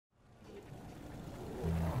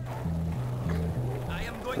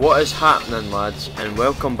What is happening, lads, and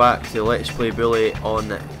welcome back to Let's Play Bully on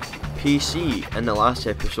PC. In the last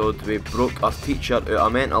episode we broke our teacher out of a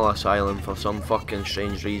mental asylum for some fucking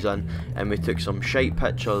strange reason, and we took some shite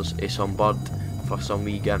pictures of some bird for some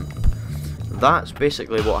wee gimp. That's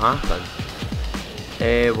basically what happened.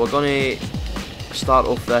 We're gonna start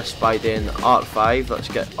off this by doing Art 5, let's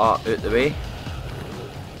get Art out the way.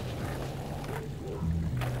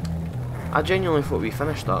 I genuinely thought we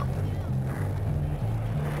finished that.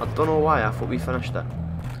 I don't know why, I thought we finished it.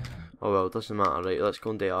 Oh well, it doesn't matter, right, let's go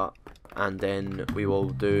and do Art. And then we will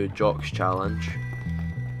do Jock's challenge.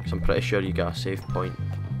 Because I'm pretty sure you get a save point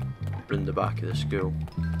round the back of the school.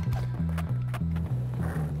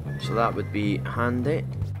 So that would be handy.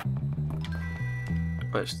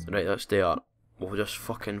 Let's do Art. We'll just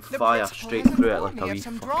fucking fire straight through it like a wee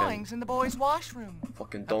fucking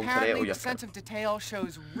Don Toretto, you sense of detail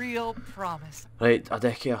shows real promise. Right,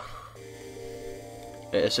 Adekia.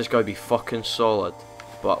 It's just gotta be fucking solid.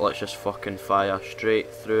 But let's just fucking fire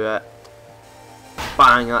straight through it.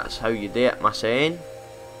 Bang, that's how you do it, my saying.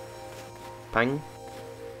 Ping.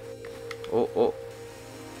 Oh, oh.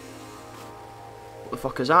 What the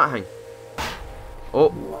fuck is that thing?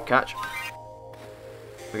 Oh, catch.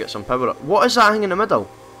 We get some power up. What is that thing in the middle?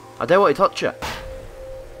 I don't want to touch it.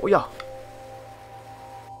 Oh yeah.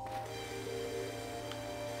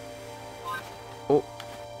 Oh.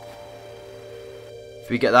 If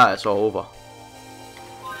we get that, it's all over.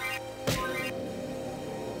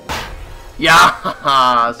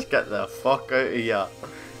 Yeah! Let's get the fuck out of here.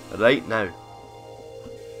 Right now.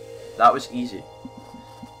 That was easy.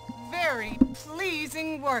 Very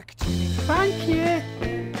pleasing work, Jimmy. Thank you.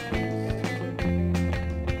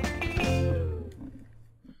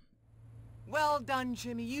 Well done,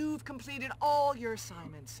 Jimmy. You've completed all your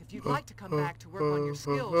assignments. If you'd like to come back to work on your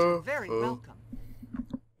skills, you're very welcome.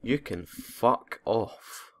 You can fuck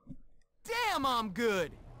off. Damn, I'm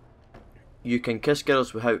good. You can kiss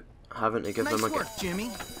girls without having to give them a work, gift.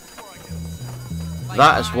 Jimmy.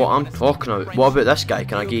 That is what I'm talking about. What about this guy?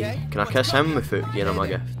 Can I kiss him without giving him a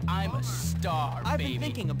gift? I'm a star, I've baby. been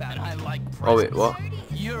thinking about it. I like presents. Oh wait, what?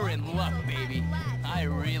 You're in luck, baby. I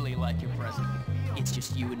really like your present. It's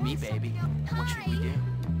just you and me, baby. What should we do?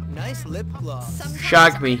 Nice lip gloss. Sometimes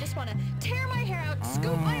Shag me. I just want to tear my hair out,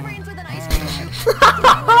 scoop my brains with an ice cream scoop,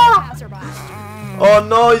 Oh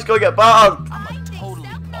no, he's gonna get battered. I'm a totally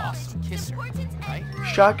awesome kisser, right?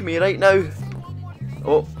 Shag me right now.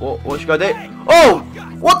 Oh, what's she gonna do? Oh!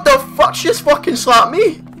 What the fuck? She just fucking slapped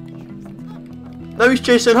me! Now he's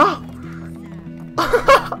chasing her!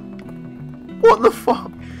 What the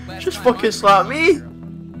fuck? Just fucking slapped me!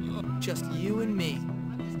 Just you and me.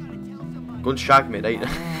 Go and shag me right now.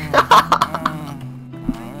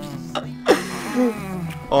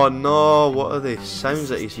 Oh no, what are the sounds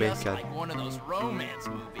that he's Just making? like one of those romance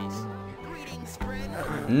movies.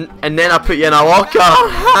 And then I put you in a locker!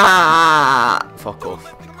 Fuck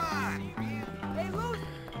off.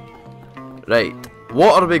 Right,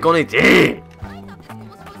 what are we gonna do?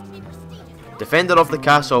 Defender of the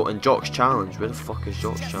castle and Jock's challenge. Where the fuck is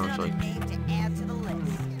Jock's challenge? Like?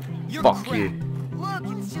 Fuck you. Look,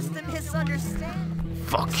 it's just a misunderstanding.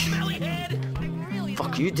 Fuck you.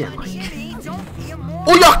 Fuck you, didn't like. Jimmy, don't be a moron.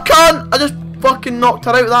 Oh, you can't! I just fucking knocked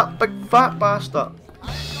her out, that big fat bastard.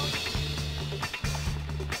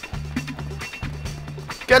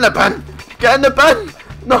 Get in the bin! Get in the bin!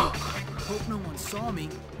 No! Hope no one saw me.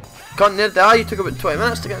 Can't near die, you took about 20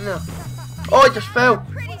 minutes to get in there. Oh, it just fell.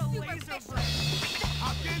 Pretty super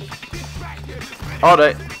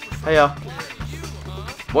Alright, hiya.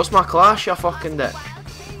 What's my class, you fucking dick?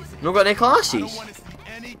 No got any classes?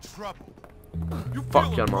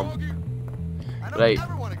 Fuck your mum. Right.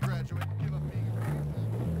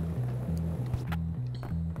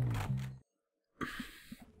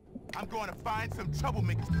 I'm going to find some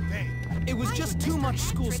troublemakers today. It was just too much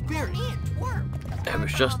school spirit. It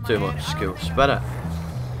was just too much school spirit.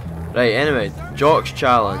 Right, anyway, Jock's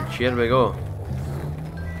challenge, here we go.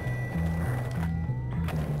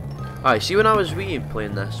 Aye, see when I was wee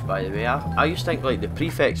playing this, by the way, I used to think like the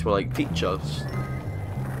prefects were like teachers.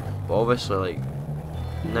 But obviously like,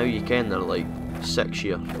 now you can, they're like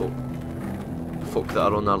 6-year folk that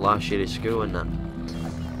are on their last year of school and that.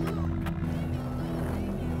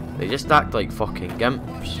 They just act like fucking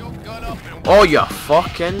gimps. Oh, you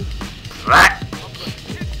fucking prick!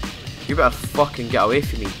 You better fucking get away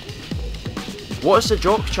from me. What is the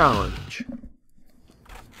Jock challenge?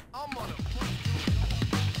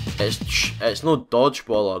 It's no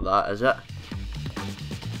dodgeball or that, is it?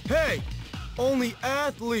 Hey! Only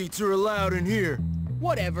athletes are allowed in here.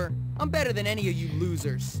 Whatever. I'm better than any of you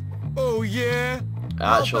losers. Oh yeah?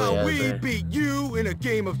 actually How about is. we beat you in a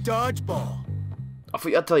game of dodgeball? I thought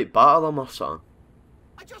you had to like battle them or something.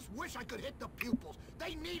 I just wish I could hit the pupils.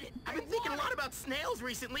 They need it. I've been thinking a lot about snails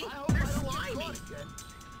recently. I hope They're I don't get slimy. caught again.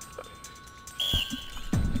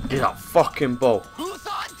 Get that fucking ball. Who's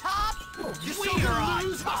on top? You see your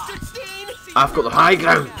eyes, Mustard Steen? I've got the high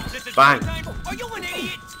ground. Bang. Are you an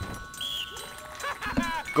idiot?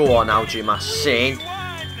 Go on, Algie, my saint.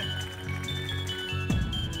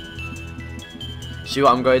 See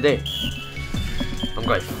what I'm going to do? I'm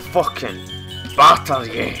going to fucking batter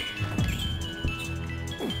you.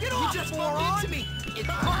 Get off, you just bumped into me. It's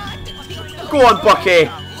hot. Go on, Bucky.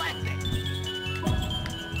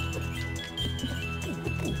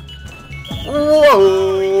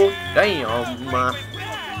 Whoa! Damn.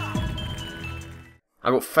 I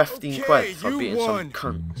got 15 quid for you beating won. some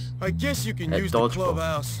cunts. I guess you can At use the dodgeball.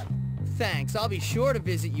 clubhouse. Thanks, I'll be sure to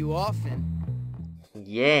visit you often.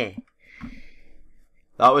 Yeah.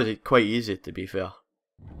 That was quite easy, to be fair.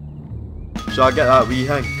 So I get that wee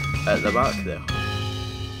thing at the back there.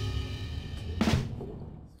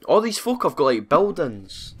 All these folk have got like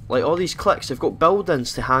buildings. Like all these cliques, they've got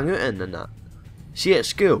buildings to hang out in and that. See at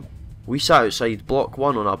school, we sat outside block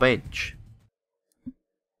 1 on a bench.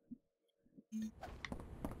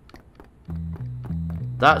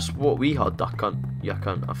 That's what we had,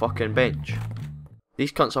 a fucking bench.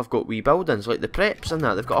 These cunts have got wee buildings, like the preps and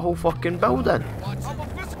that, they've got a whole fucking building.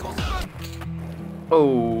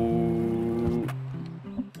 Oh,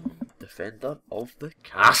 defender of the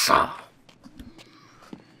castle.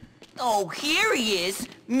 Oh, here he is,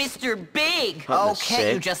 Mr. Big. Oh,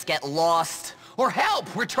 can't you just get lost? Or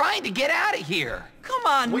help, we're trying to get out of here. Come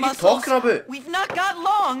on, What are you Muscles. talking about? We've not got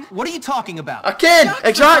long What are you talking about? I can, Ducks are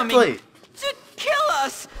exactly. coming to kill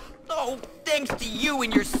us. Oh, thanks to you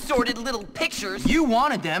and your sordid little pictures. You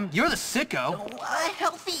wanted them, you're the sicko. Oh, a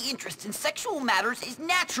healthy interest in sexual matters is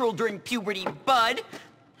natural during puberty, bud.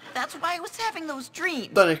 That's why I was having those dreams.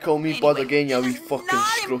 Don't call me bud Anyway, again, you wee this is fucking not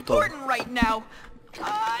scrotum. important right now.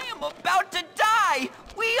 I am about to die.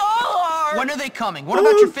 We all are. When are they coming? What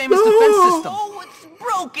about your famous defense system? Oh, it's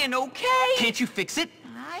broken, okay? Can't you fix it?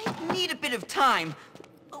 I need a bit of time.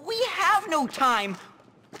 We have no time.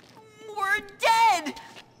 We're dead.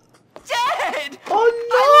 Dead. Oh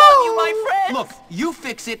no! I love you, my friend. Look, you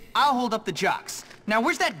fix it, I'll hold up the jocks. Now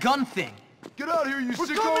where's that gun thing? Get out of here, you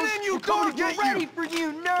sickos! coming in, you We're coming to get We're ready you! for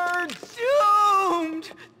you, nerds.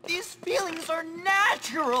 Doomed. These feelings are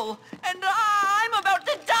natural, and I'm about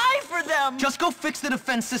to die for them. Just go fix the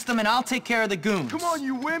defense system and I'll take care of the goons. Come on,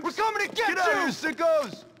 you wimps! We're coming to get you! Get out of here,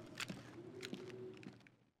 sickos!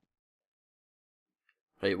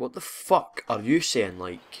 Right, what the fuck are you saying,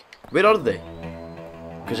 like? Where are they?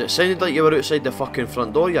 Because it sounded like you were outside the fucking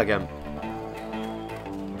front door, you gimp.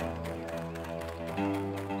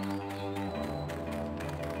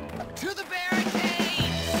 To the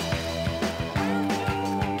barricades!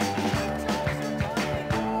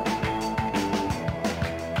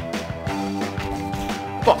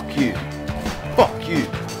 Fuck you. Fuck you.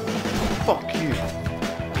 Fuck you.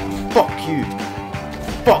 Fuck you.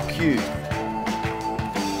 Fuck you.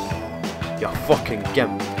 You fucking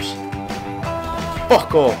gimps.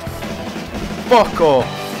 Fuck off. Fuck off.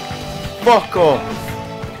 Fuck off.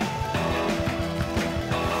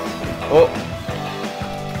 Oh.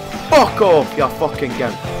 Fuck off, you fucking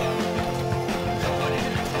gimp.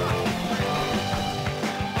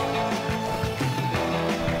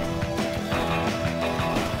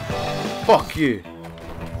 Fuck you.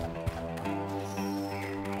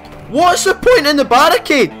 What's the point in the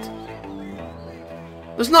barricade?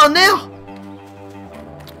 There's nothing there.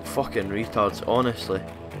 Fucking retards, honestly.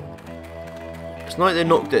 It's not like they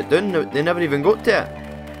knocked it down, they never even got to it.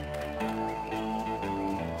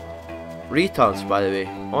 Retards, by the way,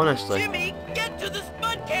 honestly. Jimmy, get to the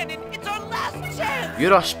spud cannon. It's our last chance.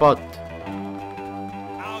 You're a spud.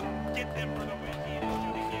 I'll get them for the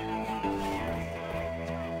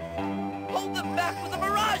Hold them back with a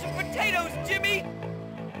barrage of potatoes, Jimmy.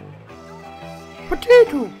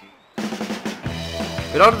 Potato!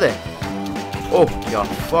 Where are they? Oh, you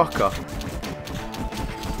fucker.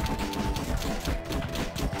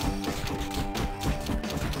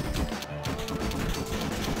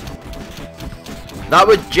 That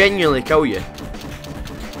would genuinely kill you.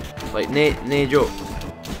 Like, nay joke.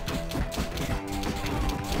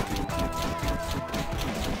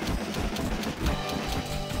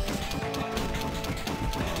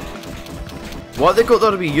 What, they got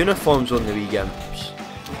their wee uniforms on the wee gimps?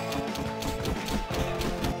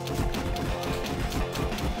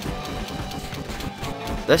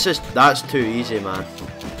 That's too easy, man.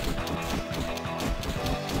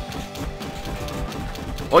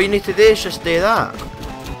 All you need to do is just do that.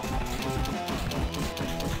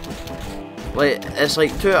 Like, it's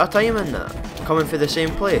like 2 at a time in that. Coming for the same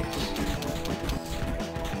place.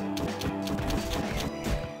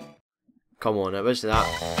 Come on, it wasn't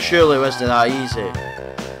that. Surely it wasn't that easy.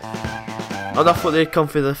 I thought they'd come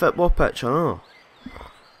for the football pitch, I know.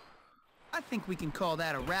 I think we can call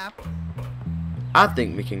that a wrap. I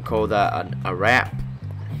think we can call that a wrap.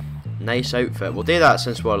 Nice outfit. We'll do that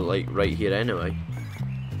since we're like right here anyway.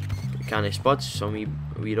 Canny spuds, some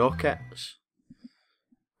wee rockets.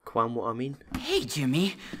 Quam what I mean? Hey,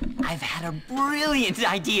 Jimmy. I've had a brilliant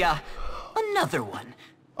idea. Another one.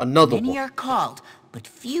 Another Many one. are called, but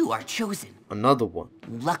few are chosen. Another one.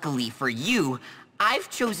 Luckily for you, I've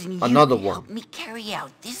chosen you Another to one. help me carry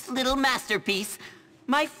out this little masterpiece.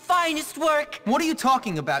 My finest work. What are you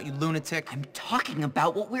talking about, you lunatic? I'm talking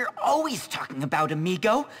about what we're always talking about,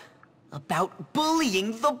 amigo. About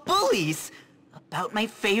bullying the bullies. About my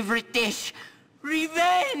favorite dish.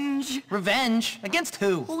 Revenge! Revenge? Against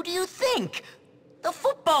who? Who do you think? The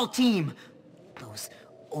football team. Those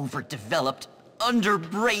overdeveloped,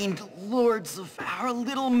 underbrained lords of our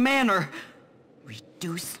little manor.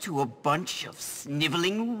 Reduced to a bunch of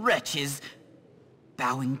sniveling wretches.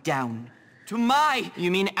 Bowing down to my... You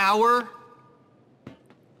mean our?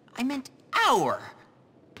 I meant our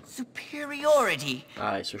superiority.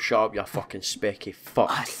 Aye, so shut up, you fucking specky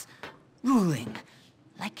fuck. Us ruling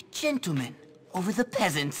like gentlemen over the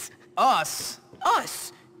peasants. Us?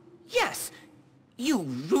 Us? Yes. You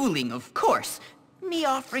ruling, of course. Me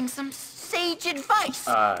offering some sage advice.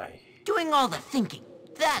 Aye. Doing all the thinking.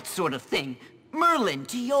 That sort of thing. Merlin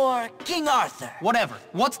to your King Arthur. Whatever.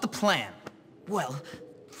 What's the plan? Well,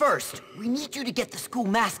 first, we need you to get the school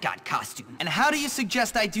mascot costume. And how do you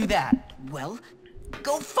suggest I do that? Well,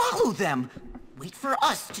 go follow them. Wait for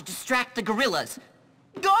us to distract the gorillas.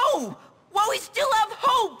 Go! While we still have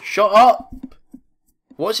hope! Shut up!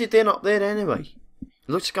 What's he doing up there anyway? He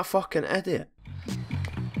looks like a fucking idiot.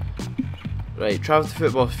 Right, travel to the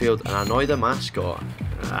football field and annoy the mascot.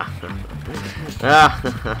 I'm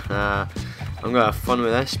gonna have fun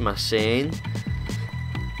with this, my saying.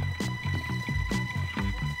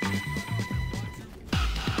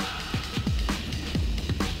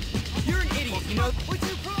 You're an idiot, you know? What's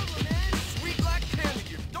your problem, man? Sweet like candy.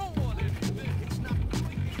 You don't want anything. It's not going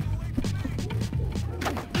away from me.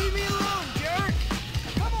 Leave me alone, jerk!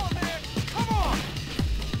 Come on, man! Come on!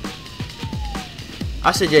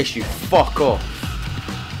 I suggest you fuck off.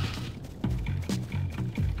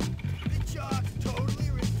 The jocks totally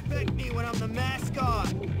respect me when I'm the mascot.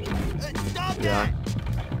 Stop Yeah. that!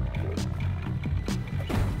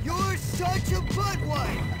 You're such a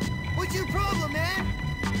buttwipe! What's your problem, man?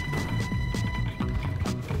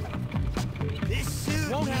 This suit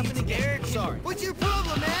Won't happen needs again. air. Sorry. What's your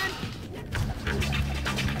problem, man?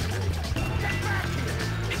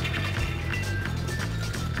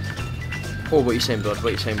 Oh, what you saying, blood?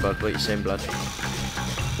 What you saying, blood? What you saying, blood?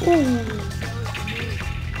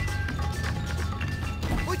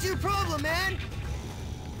 What's your problem, man?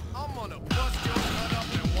 I'm gonna bust your head up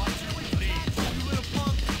and watch you bleed, you little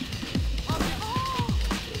punk.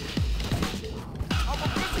 I'm a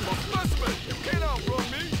physical specimen. You can't outrun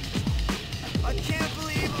me. I can't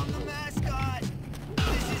believe I'm the mascot.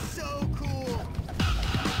 This is so cool.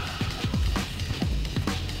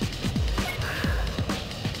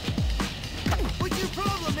 What's your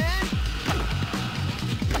problem, man?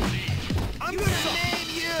 I'm gonna name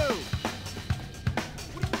you.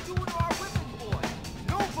 What are you doing to our whipping boy?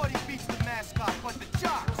 Nobody beats the mascot but the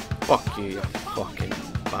jocks. Fuck you, you fucking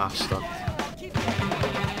bastard.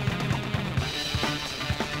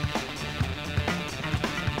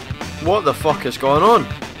 What the fuck is going on?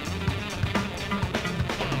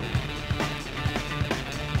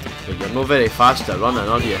 You're not very fast at running,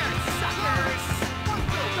 are you?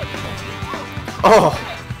 Oh!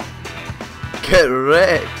 Get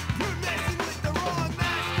wrecked! You're messing with the wrong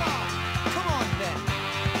mascot. Come on, then.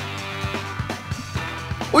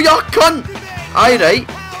 Oh, you cunt! Aye, right.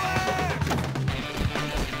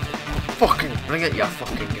 Fucking bring it, you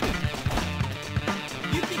fucking gun.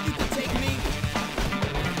 You think you can take me?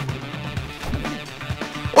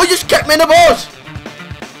 Oh, you just kicked me in the balls!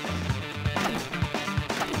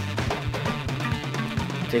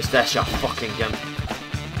 Taste this, you fucking gimp.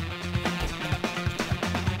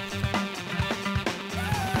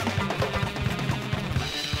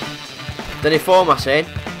 Didn't he fall, my saying?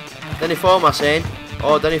 Didn't he fall, my saying?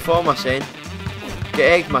 Oh, didn't he fall, my saying?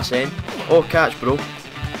 Get egged, my saying? Oh, catch, bro.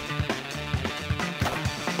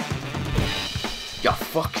 You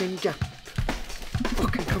fucking gimp.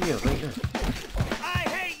 Fucking come here right now. I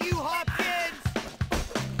hate you, Hopkins.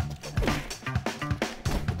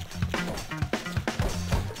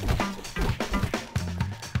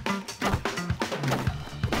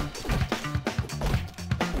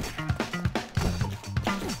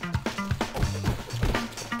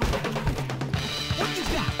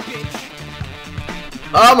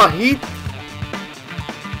 Ah, my head!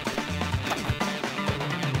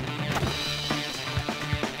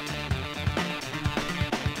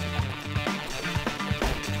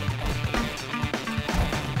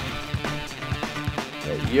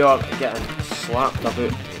 You're getting slapped about.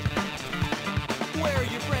 Where are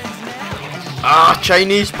your friends now? Ah,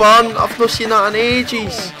 Chinese bun! I've not seen that in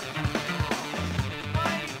ages!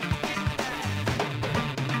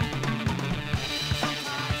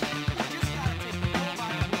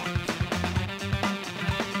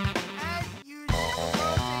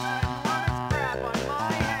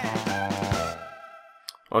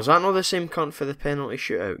 Or is that not the same cunt for the penalty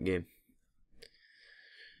shootout game?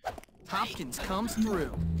 Hopkins comes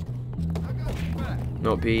through.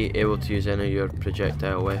 Not be able to use any of your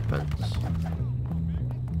projectile weapons.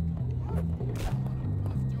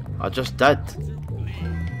 I just did.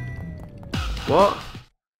 What?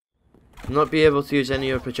 Not be able to use any of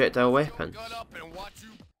your projectile weapons?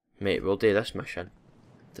 Mate, we'll do this mission.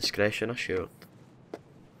 Discretion assured.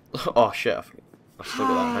 Oh shit, I still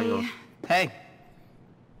got that, hang on. Hey,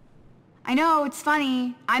 I know, it's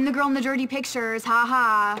funny. I'm the girl in the dirty pictures,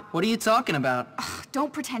 haha. what are you talking about?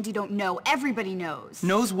 Don't pretend you don't know. Everybody knows.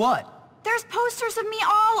 Knows what? There's posters of me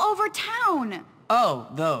all over town. Oh,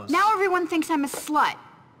 those. Now everyone thinks I'm a slut.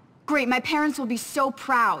 Great, my parents will be so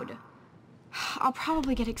proud. I'll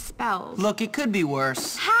probably get expelled. Look, it could be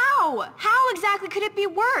worse. How? How exactly could it be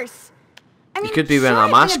worse? I mean, You could be wearing sure,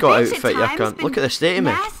 a mascot I've been a bitch outfit, you at times, cunt. Look at the state of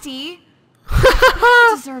me. Nasty.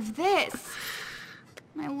 I deserve this.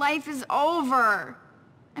 My life is over.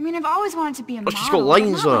 I mean, I've always wanted to be a model. She's got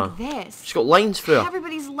lines but not on like her. this. She's got lines through her.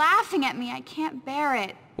 Everybody's laughing at me. I can't bear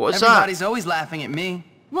it. What's Everybody's that? always laughing at me.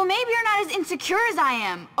 Well, maybe you're not as insecure as I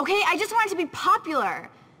am, okay? I just wanted to be popular.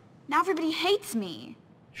 Now everybody hates me.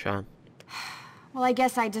 Shan, Well, I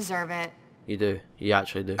guess I deserve it. you do. You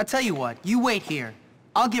actually do. I tell you what, you wait here.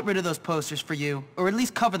 I'll get rid of those posters for you, or at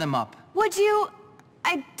least cover them up. Would you?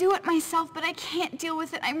 I'd do it myself, but I can't deal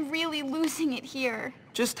with it. I'm really losing it here.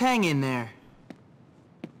 Just hang in there.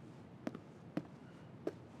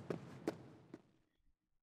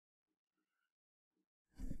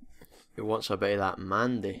 Who wants a bit of that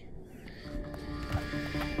Mandy?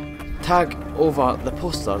 Tag over the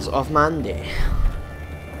posters of Mandy.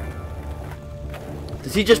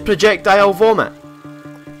 Did he just projectile vomit?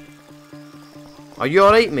 Are you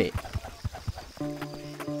alright, mate?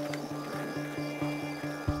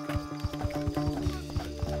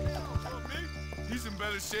 He's in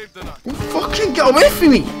better shape than I. Fucking get away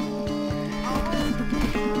from me!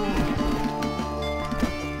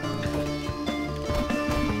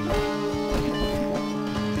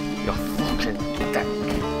 You fucking dick.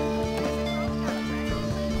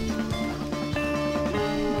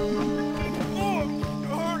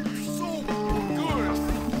 Oh, you're so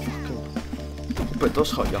good. But it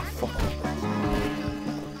does hurt your fucking.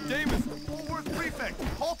 Davis, Woolworth prefect,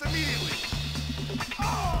 halt immediately.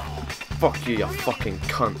 Fuck you, you fucking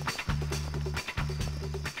cunt.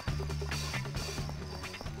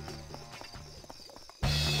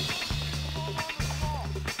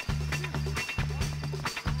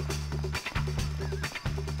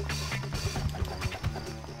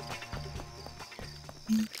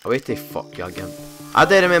 Wait till fuck you again. I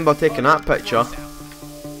do remember taking that picture.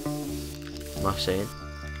 Am I saying?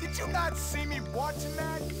 Did you not see me watching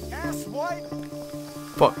that, ass white?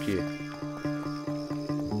 Fuck you.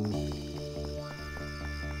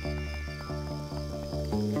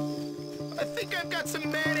 I think I've got some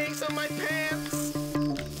mayonnaise on my pants.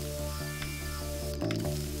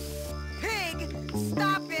 Pig,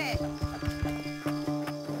 stop it!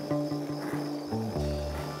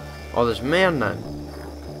 Oh, there's more now.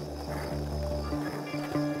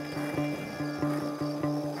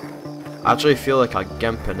 I actually feel like a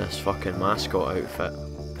gimp in this fucking mascot outfit.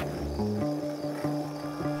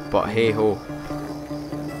 But hey ho.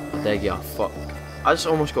 I dig ya, fuck. I just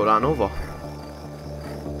almost got ran over.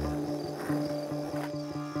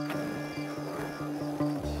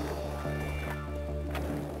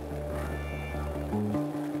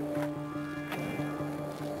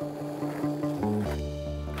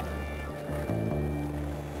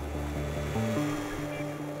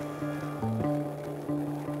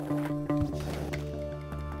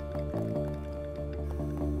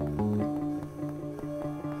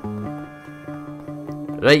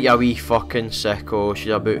 Right, you wee fucking sicko.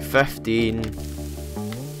 She's about 15.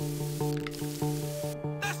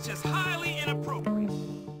 That's just highly inappropriate.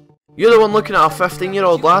 You're the one looking at a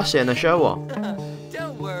 15-year-old lassie in the shower.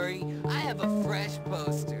 Don't worry, I have a fresh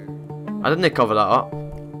poster. I didn't cover that up.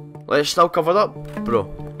 Like, it's still covered up, bro.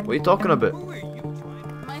 What are you talking about? Who are you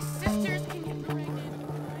trying? My sisters can get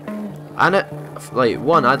pregnant. And it, like,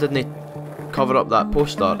 one, I didn't cover up that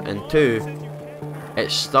poster, and two,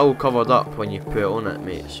 it's still covered up when you put it on it,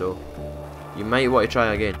 mate, so you might want to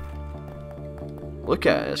try again. Look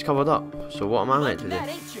at it, it's covered up, so what am I meant to do?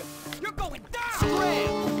 You're going down!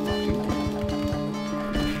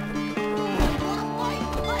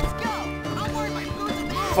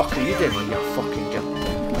 Fuck are you doing, man, you fucking girl?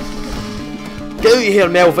 Get out of here,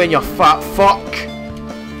 Melvin, you fat fuck!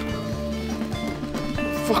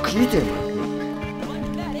 Fuck are you doing, man?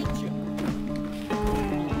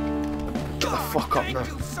 Get the fuck up now.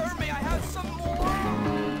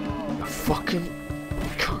 You fucking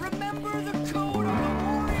cunt.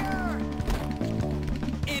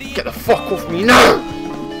 Get the fuck off me now!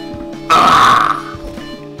 Ah!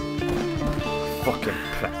 Fucking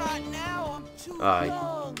prick. Aye.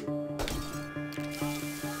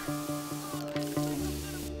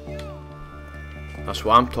 That's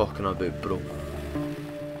what I'm talking about, bro.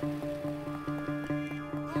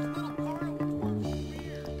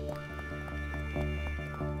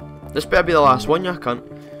 This better be the last one, you cunt.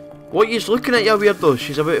 What are you looking at, you weirdo?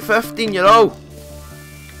 She's about 15 years old.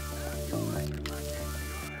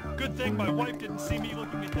 Good thing my wife didn't see me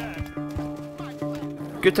looking at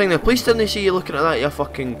that. Good thing the police didn't see you looking at that, you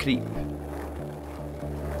fucking creep.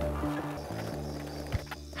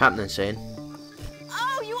 Happening, saying.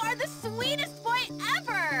 Oh, you are the sweetest boy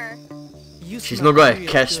ever! She's not going to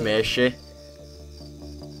kiss me, is she?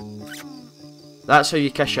 That's how you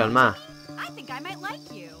kiss your ma. I think I might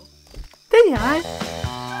like you. There you are.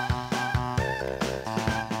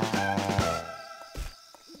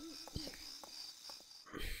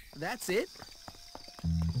 That's it?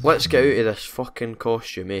 Let's get out of this fucking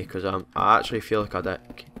costume, eh? Because I actually feel like a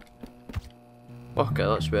dick. Okay,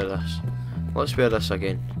 let's wear this. Let's wear this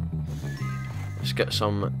again. Let's get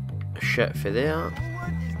some shit for there.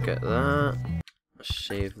 Get that.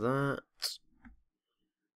 Save that.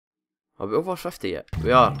 Are we over 50 yet?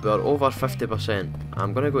 We are. We are over 50%.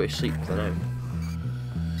 I'm gonna go to sleep for now.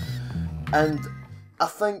 And I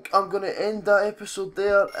think I'm gonna end that episode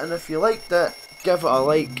there. And if you liked it, give it a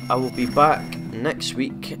like. I will be back next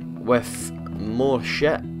week with more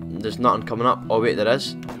shit. There's nothing coming up. Oh wait, there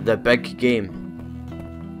is. The big game.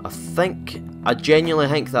 I genuinely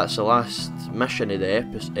think that's the last mission of the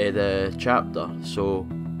the chapter. So,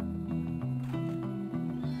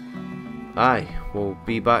 aye, we'll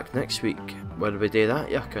be back next week where we do that,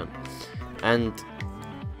 you can. And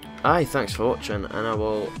aye, thanks for watching, and I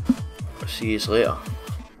will see you later.